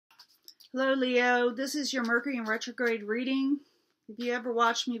Hello Leo, this is your Mercury in retrograde reading. If you ever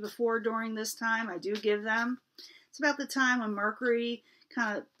watched me before during this time, I do give them. It's about the time when Mercury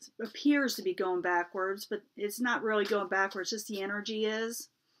kind of appears to be going backwards, but it's not really going backwards, just the energy is.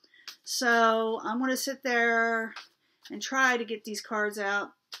 So I'm going to sit there and try to get these cards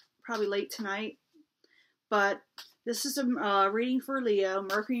out probably late tonight. But this is a reading for Leo,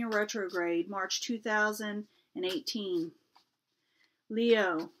 Mercury in retrograde, March 2018.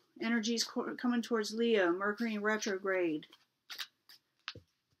 Leo. Energy's coming towards Leo, Mercury in retrograde.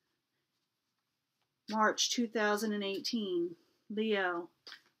 March 2018. Leo,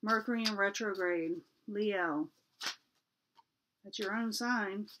 Mercury in retrograde. Leo. That's your own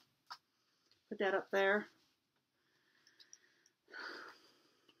sign. Put that up there.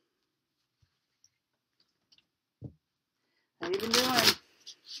 How you been doing?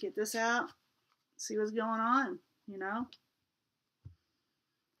 Get this out. See what's going on, you know?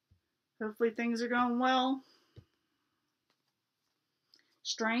 Hopefully things are going well.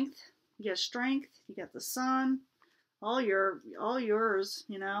 Strength. You got strength. You got the sun. All yours,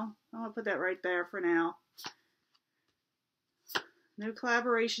 you know. I'm going to put that right there for now. No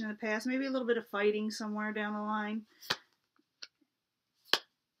collaboration in the past. Maybe a little bit of fighting somewhere down the line.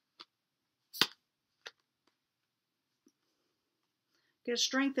 Get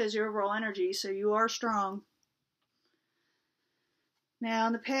strength as your overall energy, so you are strong. Now,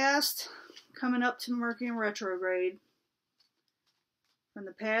 in the past, coming up to Mercury in retrograde, from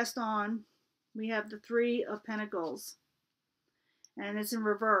the past on, we have the Three of Pentacles. And it's in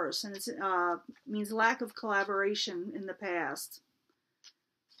reverse, and it means lack of collaboration in the past.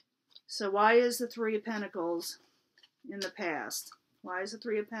 So why is the Three of Pentacles in the past? Why is the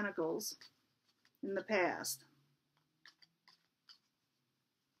Three of Pentacles in the past?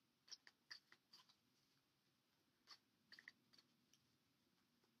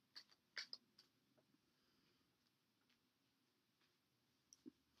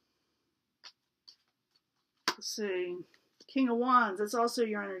 Let's see. King of Wands, that's also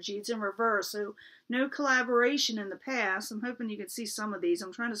your energy. It's in reverse, so no collaboration in the past. I'm hoping you can see some of these.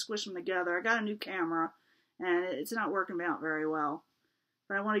 I'm trying to squish them together. I got a new camera, and it's not working out very well.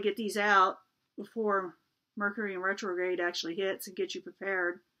 But I want to get these out before Mercury in retrograde actually hits and get you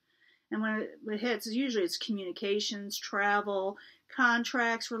prepared. And when it hits, usually it's communications, travel,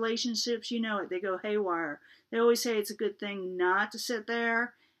 contracts, relationships. You know it. They go haywire. They always say it's a good thing not to sit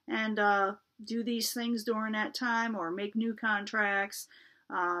there and do these things during that time, or make new contracts,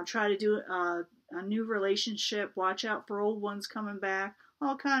 try to do a new relationship, watch out for old ones coming back,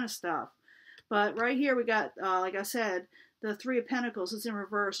 all kind of stuff. But right here we got, like I said, the Three of Pentacles. It's in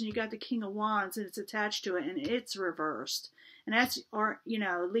reverse, and you got the King of Wands, and it's attached to it, and it's reversed. And that's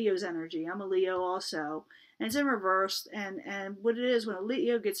Leo's energy. I'm a Leo also, and it's in reverse. And what it is, when a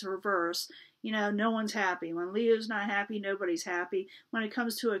Leo gets reversed, no one's happy. When Leo's not happy, nobody's happy. When it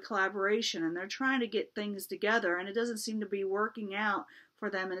comes to a collaboration, and they're trying to get things together, and it doesn't seem to be working out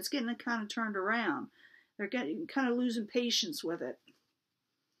for them, and it's getting kind of turned around. They're getting kind of losing patience with it.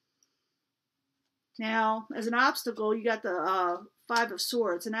 Now, as an obstacle, you got the Five of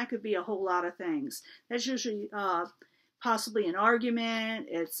Swords, and that could be a whole lot of things. That's usually possibly an argument,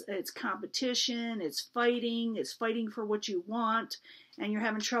 it's competition, it's fighting for what you want, and you're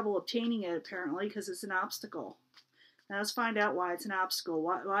having trouble obtaining it apparently because it's an obstacle. Now let's find out why it's an obstacle.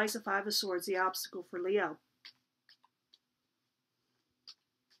 Why is the Five of Swords the obstacle for Leo?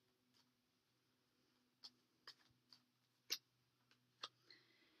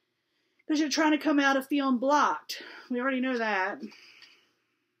 Because you're trying to come out of feeling blocked. We already know that.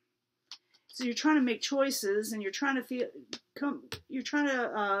 So you're trying to make choices, and you're trying to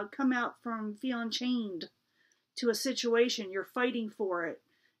come out from feeling chained to a situation. You're fighting for it,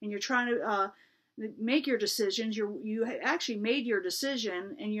 and you're trying to make your decisions. You actually made your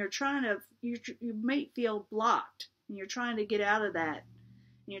decision, and you may feel blocked, and you're trying to get out of that.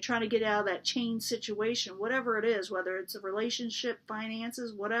 And you're trying to get out of that chained situation, whatever it is, whether it's a relationship,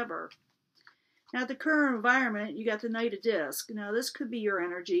 finances, whatever. Now, at the current environment, you got the Knight of Discs. Now, this could be your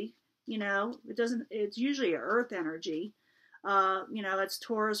energy. It's usually an earth energy. It's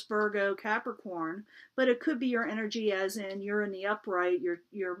Taurus, Virgo, Capricorn, but it could be your energy as in you're in the upright,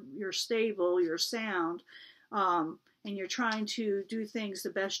 you're stable, you're sound, and you're trying to do things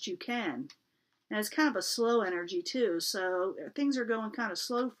the best you can. And it's kind of a slow energy too, so things are going kind of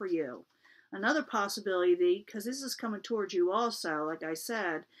slow for you. Another possibility, because this is coming towards you also, like I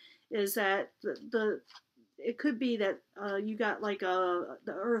said, is that it could be that you got like the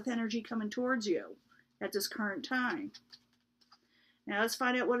earth energy coming towards you at this current time. Now let's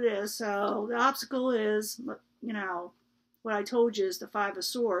find out what it is. So the obstacle is, what I told you is the Five of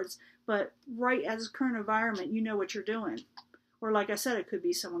Swords, but right as current environment, you know what you're doing. Or like I said, it could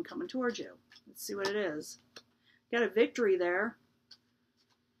be someone coming towards you. Let's see what it is. Got a victory there.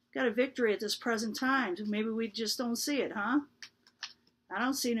 Got a victory at this present time. Maybe we just don't see it, huh? I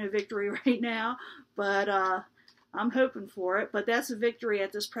don't see no victory right now, but I'm hoping for it. But that's a victory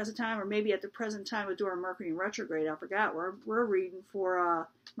at this present time, or maybe at the present time of during Mercury in retrograde. I forgot. We're reading for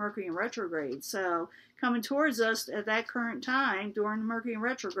Mercury in retrograde. So coming towards us at that current time during Mercury in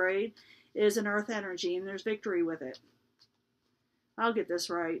retrograde is an earth energy, and there's victory with it. I'll get this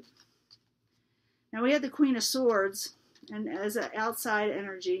right. Now we have the Queen of Swords, and as an outside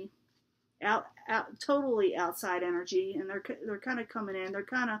energy, totally outside energy, and they're kind of coming in. They're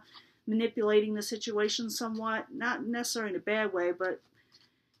kind of manipulating the situation somewhat, not necessarily in a bad way, but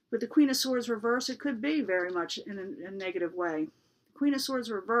with the Queen of Swords reverse, it could be very much in a negative way. The Queen of Swords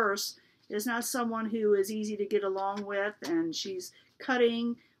reverse is not someone who is easy to get along with, and she's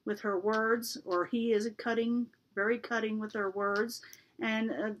cutting with her words, or he is very cutting with their words,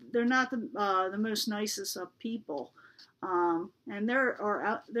 and they're not the most nicest of people. And there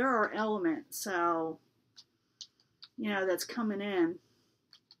are elements, so that's coming in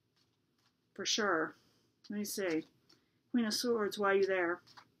for sure. Let me see, Queen of Swords, why are you there?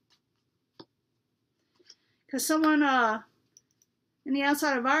 Because someone in the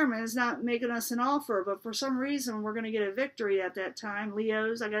outside environment is not making us an offer, but for some reason we're going to get a victory at that time.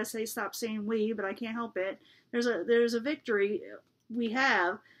 Leos, I gotta say, stop saying we, but I can't help it. There's a victory we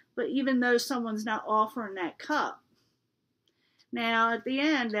have, but even though someone's not offering that cup. Now at the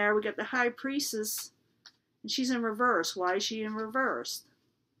end there we got the High Priestess, and she's in reverse. Why is she in reverse?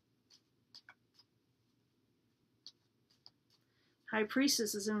 High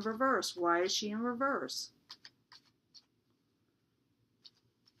Priestess is in reverse. Why is she in reverse?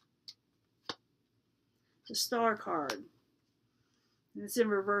 The Star card. And it's in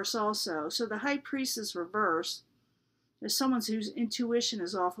reverse also. So the High Priestess reverse is someone whose intuition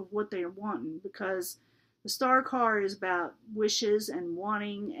is off of what they're wanting, because the Star card is about wishes and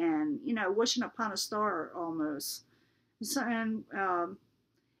wanting and, wishing upon a star almost. And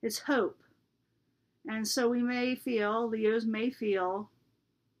it's hope. And so Leos may feel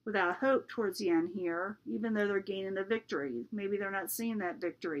without hope towards the end here, even though they're gaining the victory. Maybe they're not seeing that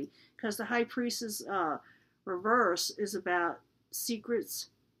victory, because the High Priestess reverse is about secrets,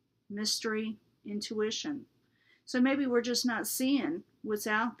 mystery, intuition. So maybe we're just not seeing what's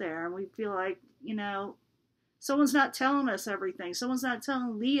out there, and we feel like, someone's not telling us everything. Someone's not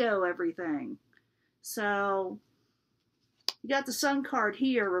telling Leo everything. So you got the Sun card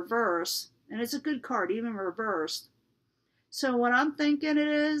here, reverse, and it's a good card, even reversed. So what I'm thinking it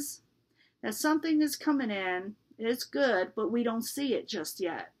is that something is coming in, it's good, but we don't see it just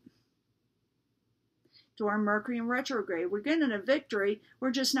yet. During Mercury in retrograde, we're getting a victory,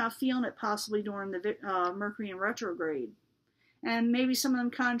 we're just not feeling it possibly during the Mercury in retrograde. And maybe some of them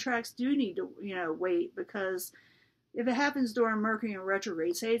contracts do need to, wait, because if it happens during Mercury in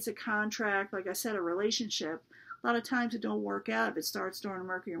retrograde, say it's a contract, like I said, a relationship, a lot of times it don't work out if it starts during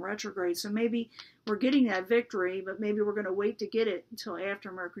Mercury in retrograde. So maybe we're getting that victory, but maybe we're going to wait to get it until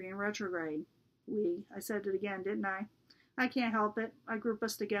after Mercury in retrograde. I said it again, didn't I? I can't help it. I group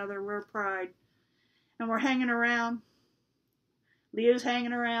us together. We're pride. And we're hanging around. Leo's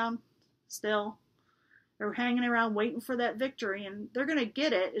hanging around still. They're hanging around waiting for that victory, and they're going to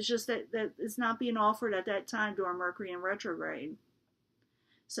get it. It's just that it's not being offered at that time during Mercury in retrograde.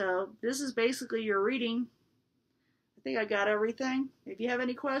 So this is basically your reading. I think I got everything. If you have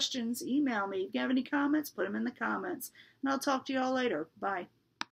any questions, email me. If you have any comments, put them in the comments. And I'll talk to you all later. Bye.